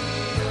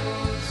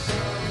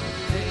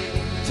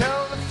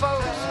 Tell the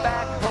folks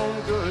back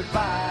home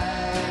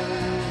goodbye,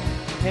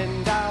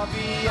 and I'll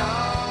be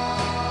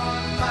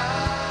on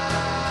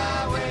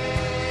my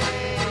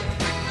way.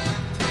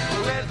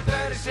 With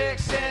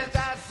 36 cents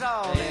I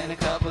saw and a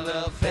couple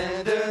of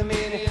Fender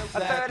medium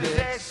flat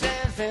 36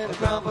 cents and a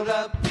crumpled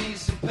up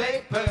piece of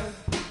paper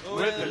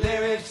with the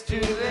lyrics to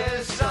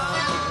this song.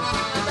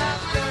 About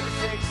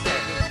 36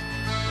 cents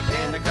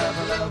and a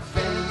couple of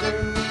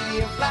Fender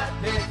medium flat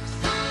picks.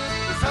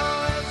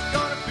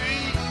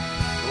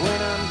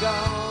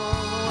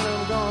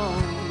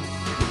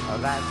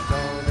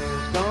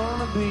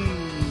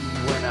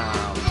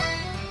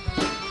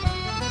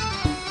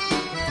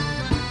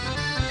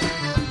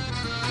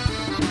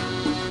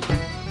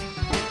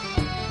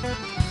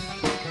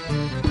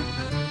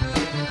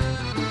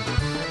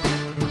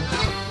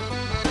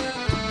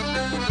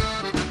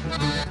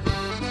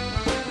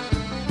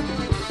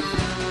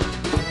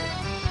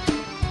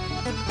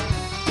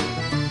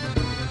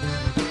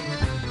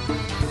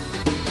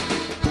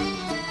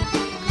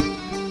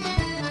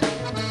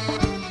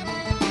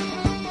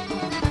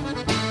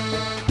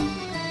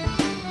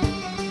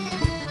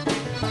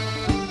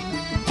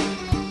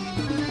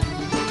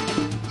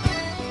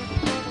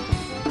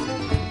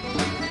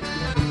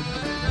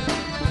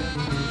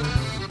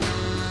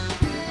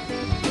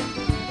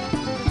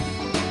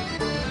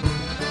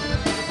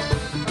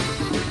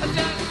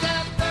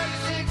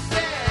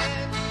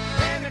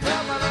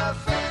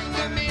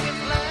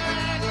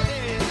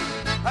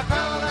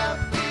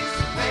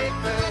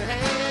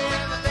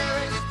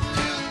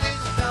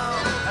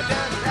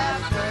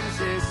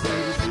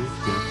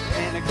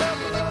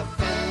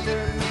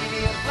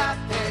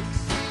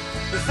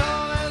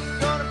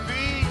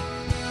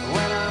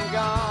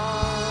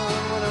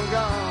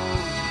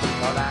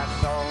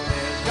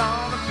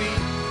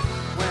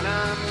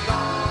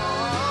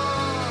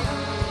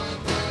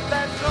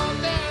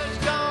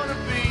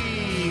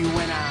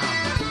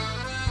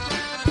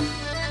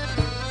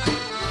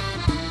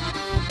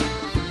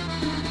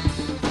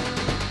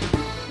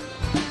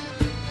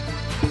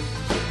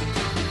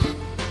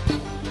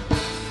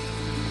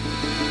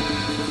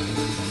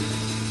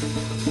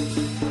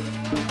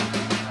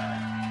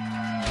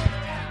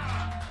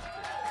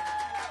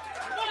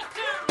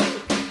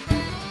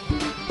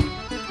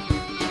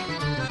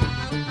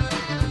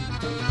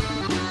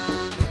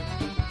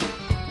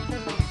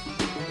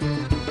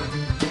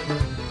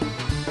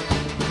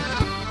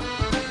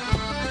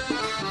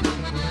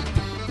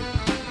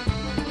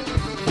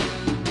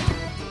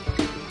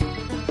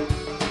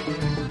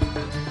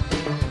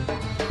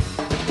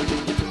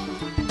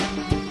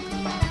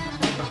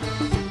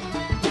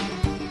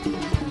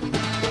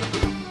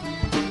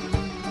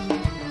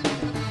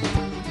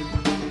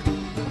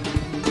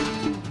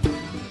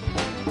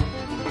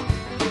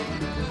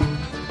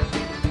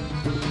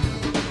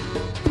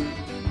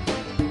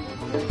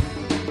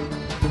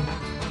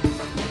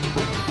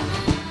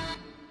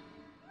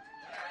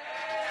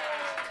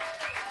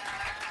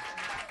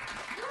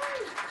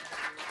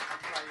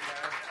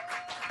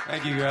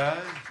 Thank you, guys.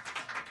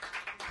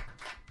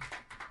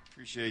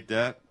 Appreciate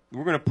that.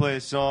 We're going to play a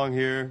song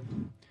here.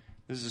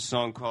 This is a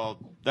song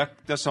called...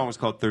 That song was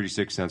called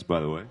 36 Cents,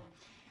 by the way.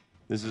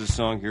 This is a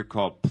song here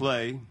called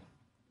Play.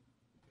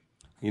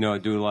 You know, I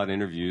do a lot of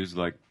interviews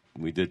like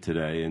we did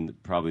today,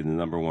 and probably the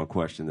number one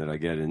question that I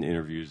get in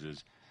interviews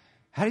is,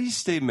 how do you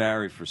stay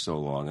married for so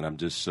long? And I'm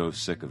just so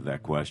sick of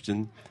that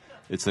question.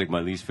 It's like my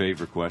least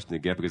favorite question to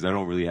get because I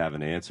don't really have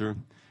an answer.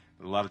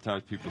 But a lot of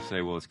times people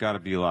say, well, it's got to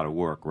be a lot of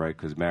work, right?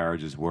 Because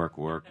marriage is work,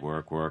 work,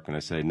 work, work. And I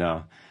say,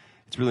 no,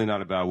 it's really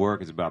not about work.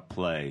 It's about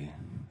play.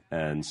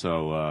 And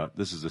so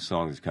this is a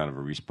song that's kind of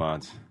a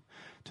response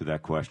to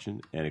that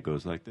question. And it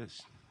goes like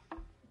this.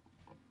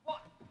 1,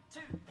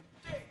 2,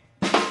 3.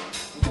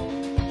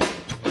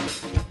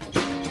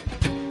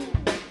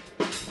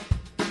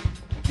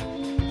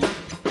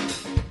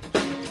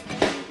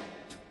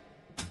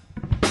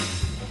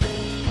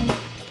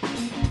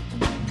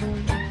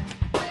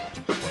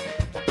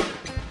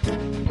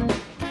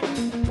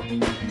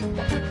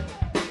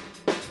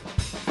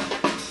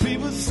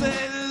 People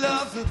say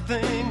love's a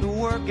thing to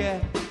work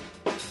at.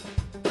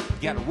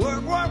 You gotta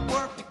work, work,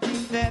 work to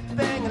keep that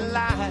thing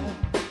alive.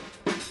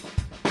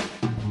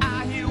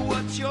 I hear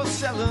what you're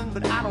selling,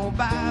 but I don't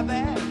buy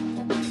that.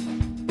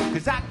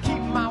 'Cause I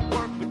keep my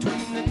work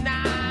between the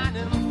 9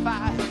 and the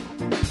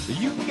 5.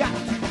 You got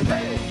to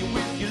play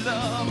with your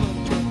lover,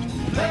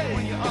 play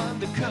when you're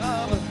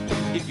undercover.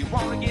 If you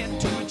wanna get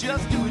to it,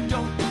 just do it,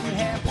 don't do it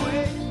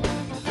halfway.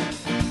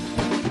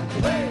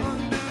 Play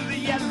under the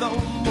yellow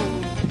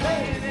moon,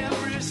 play in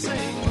every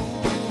single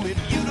room.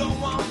 If you don't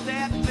want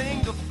that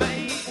thing to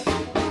fade,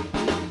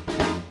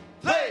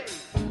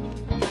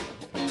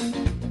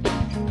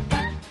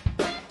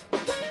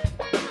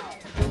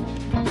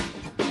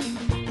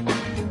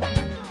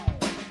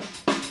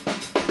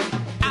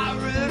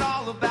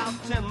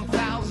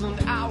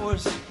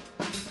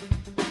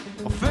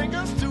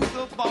 fingers to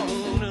the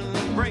bone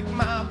and break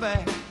my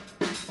back.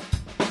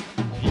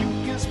 You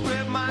can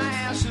spread my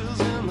ashes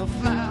in the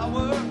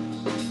flowers,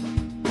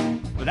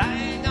 but I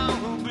ain't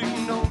gonna be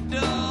no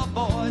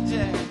doughboy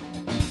Jack.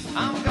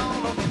 I'm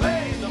gonna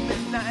play the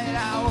midnight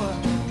hour,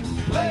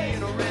 play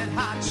the red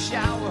hot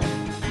shower,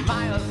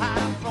 miles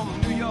high from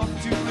New York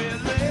to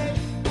LA.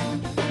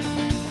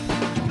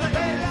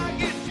 Play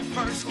like it's your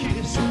first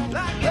kiss,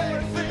 like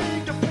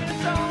everything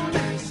depends on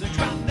this. So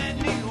drop that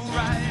needle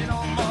right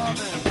on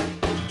Marvin.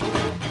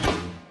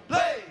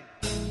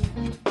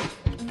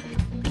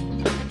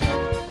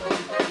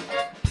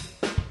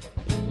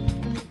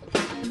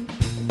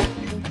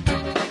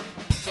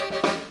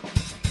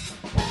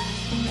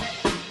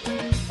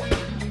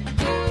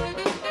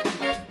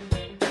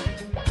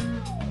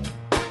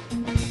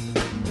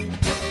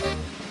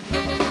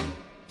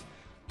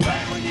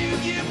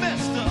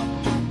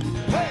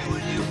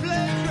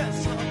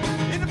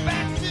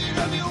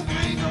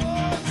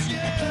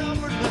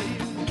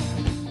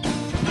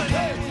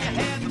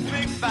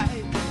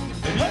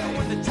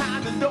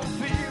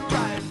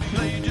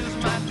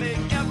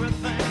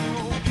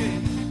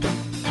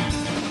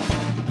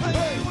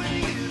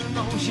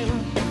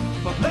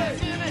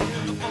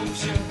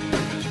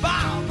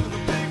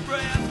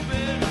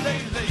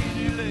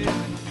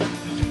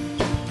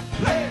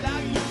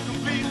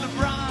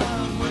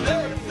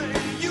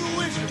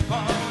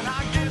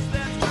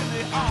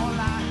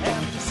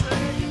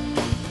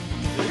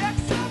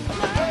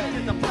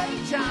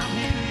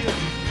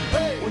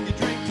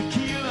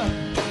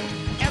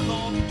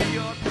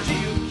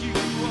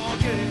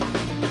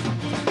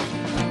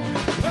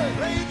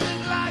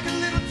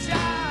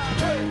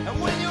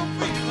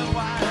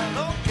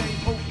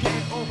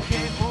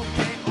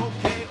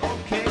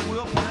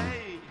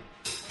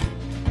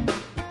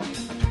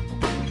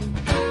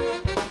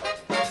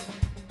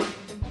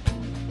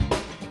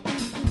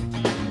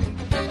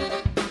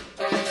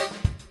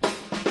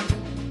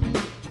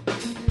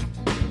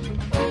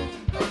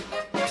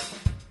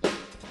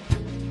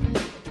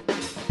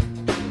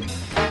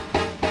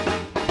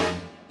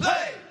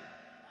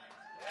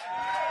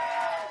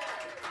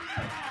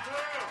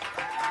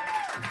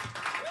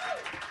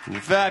 The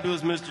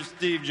fabulous Mr.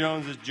 Steve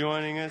Jones is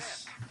joining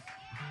us.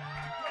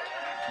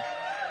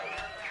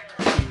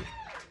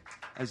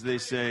 As they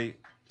say,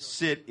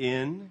 sit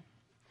in.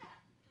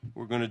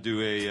 We're going to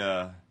do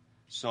a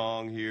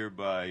song here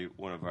by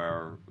one of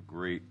our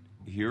great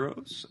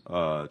heroes,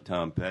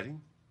 Tom Petty.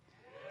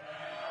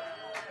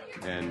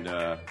 And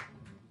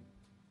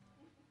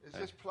is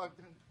this plugged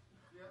in?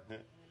 Yeah.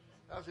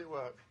 How's it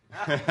work?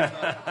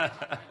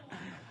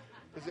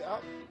 Is it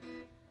up?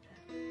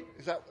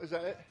 Is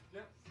that it?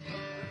 Yeah.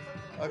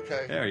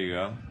 Okay. There you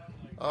go.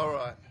 All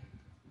right.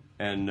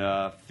 And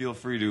feel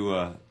free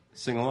to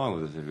sing along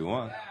with us if you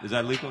want. Is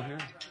that legal here?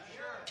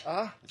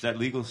 Is that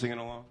legal, singing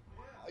along?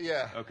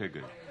 Yeah. Okay,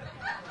 good.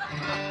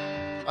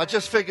 I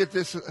just figured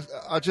this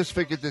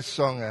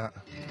song out.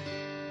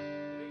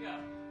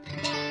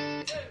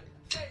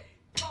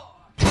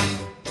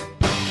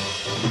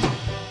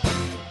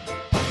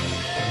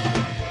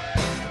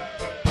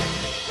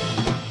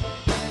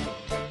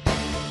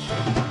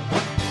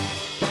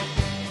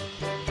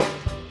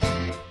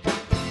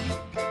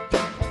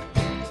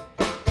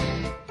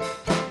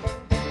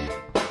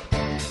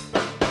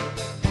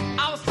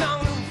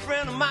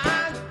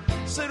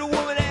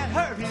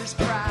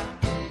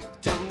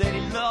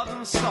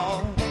 and saw.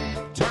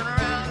 Turn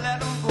around and let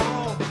them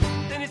go.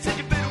 Then he said,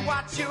 you better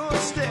watch your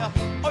step,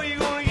 or you're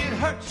gonna get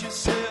hurt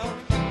yourself.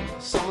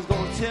 Someone's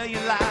gonna tell you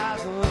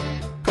lies or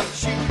cut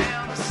you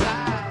down the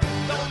side.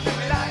 Don't do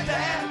me like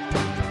that.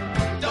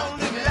 Don't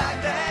do me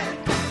like that.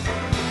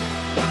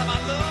 But if I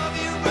love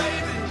you,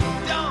 baby,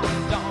 don't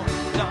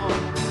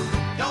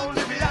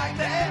do me like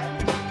that.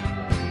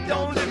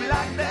 Don't do me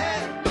like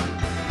that.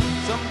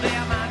 Someday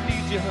I might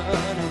need you,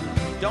 honey.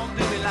 Don't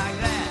do me like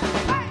that.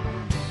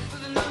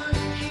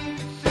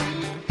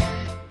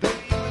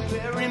 Baby, you would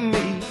bury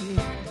me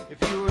if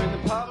you were in the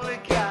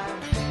public eye.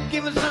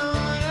 Give us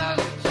someone else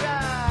a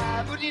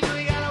try. But you know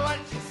you gotta watch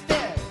your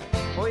step,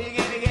 or you're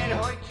gonna get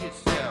hurt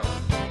yourself.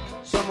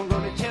 Someone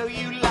gonna tell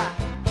you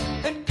lies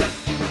and cut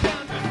you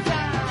down to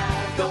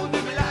size. Don't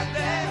do me like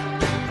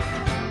that.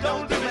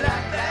 Don't do me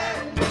like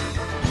that.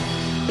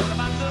 But if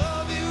I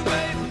love you,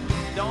 baby,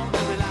 don't do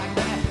me like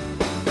that.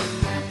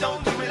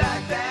 Don't do me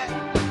like that.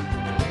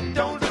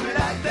 Don't do me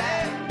like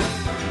that.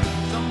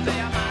 Someday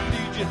I might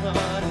need you,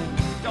 honey.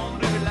 Don't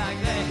do me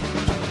like that.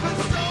 But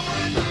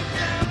someone deep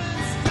down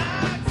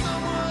inside,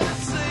 someone is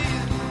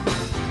saying,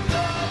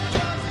 love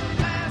doesn't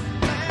last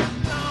that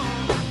long.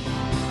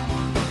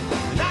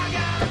 And I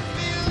got a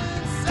feel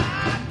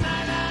inside,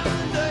 night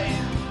and day.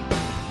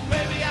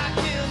 Baby, I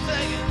can't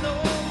take it no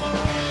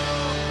more.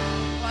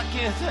 I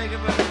can't take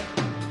it back.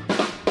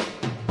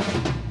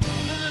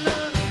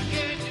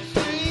 Can't you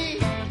see?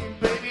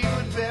 Baby, you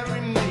would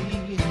bury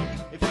me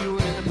if you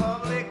were in the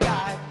public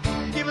eye.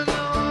 Give us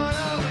one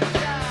of a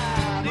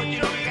try. But you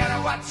know you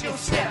gotta watch your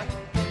step,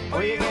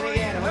 or you're gonna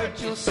get hurt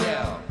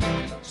yourself.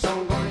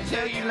 Someone gonna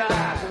tell you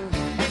lies and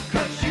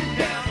cut you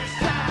down the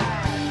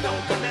side.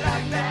 Don't do me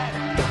like that.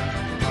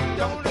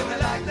 Don't do me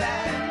like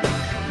that.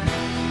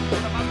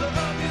 If I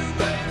love you,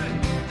 baby,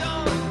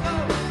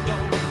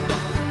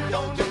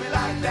 don't do me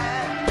like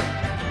that.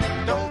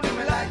 Don't do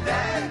me like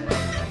that.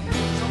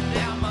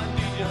 Someday I might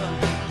need you,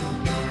 honey.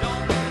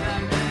 Don't do me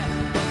like that.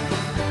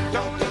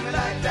 Don't do me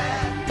like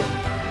that.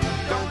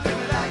 Don't do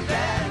me like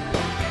that.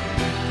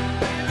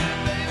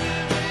 Baby,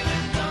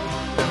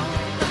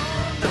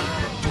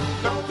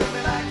 don't do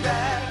me like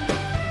that.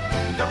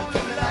 Don't do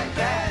me like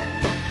that.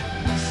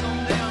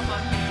 Someday I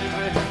might need you,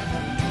 baby.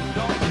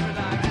 Don't do me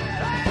like that.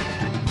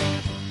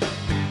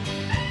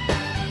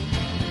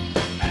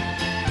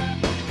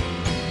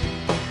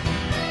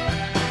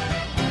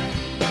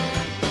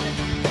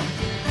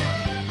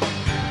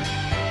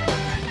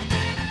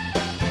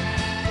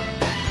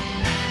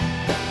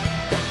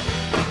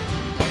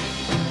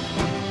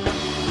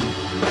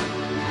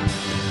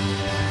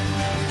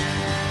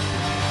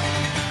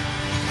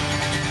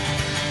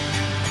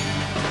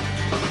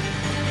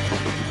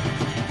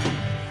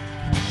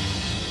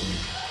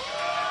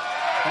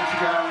 Thanks, you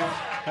guys.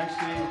 Thanks,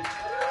 Steve.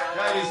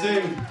 Hey,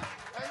 Steve.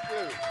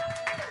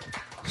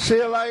 See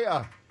you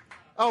later.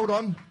 Hold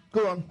on.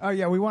 Go on. Oh,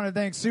 yeah, we want to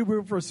thank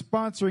Subaru for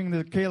sponsoring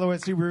the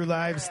KLOS Subaru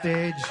Live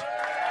stage.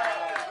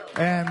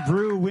 And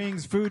Brew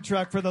Wings Food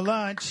Truck for the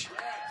lunch.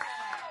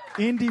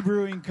 Indie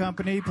Brewing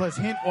Company plus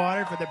Hint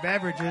Water for the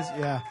beverages.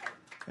 Yeah.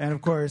 And,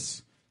 of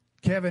course,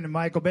 Kevin and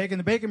Michael Bacon,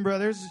 the Bacon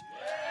Brothers.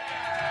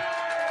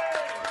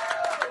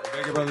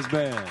 Bacon Brothers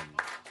Band.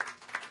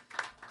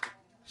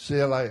 See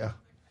you later.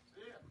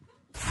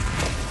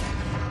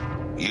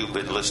 You've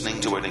been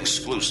listening to an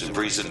exclusive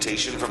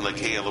presentation from the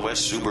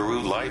KLOS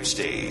Subaru Live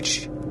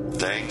Stage.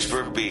 Thanks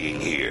for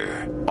being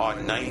here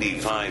on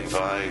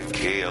 95.5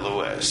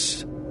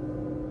 KLOS.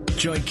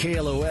 Join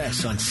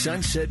KLOS on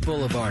Sunset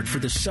Boulevard for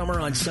the Summer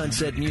on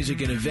Sunset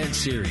Music and Event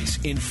Series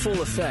in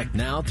full effect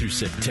now through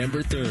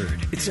September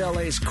 3rd. It's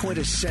LA's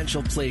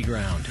quintessential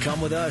playground.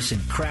 Come with us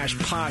and crash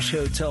posh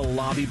hotel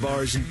lobby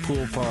bars and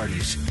pool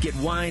parties. Get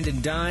wined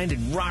and dined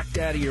and rocked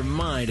out of your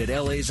mind at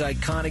LA's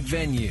iconic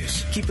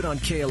venues. Keep it on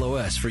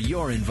KLOS for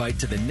your invite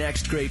to the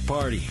next great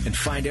party and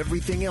find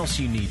everything else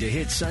you need to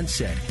hit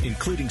Sunset,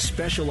 including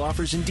special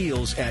offers and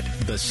deals at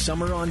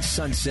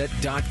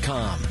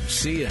thesummeronsunset.com.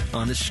 See ya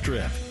on the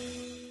Strip.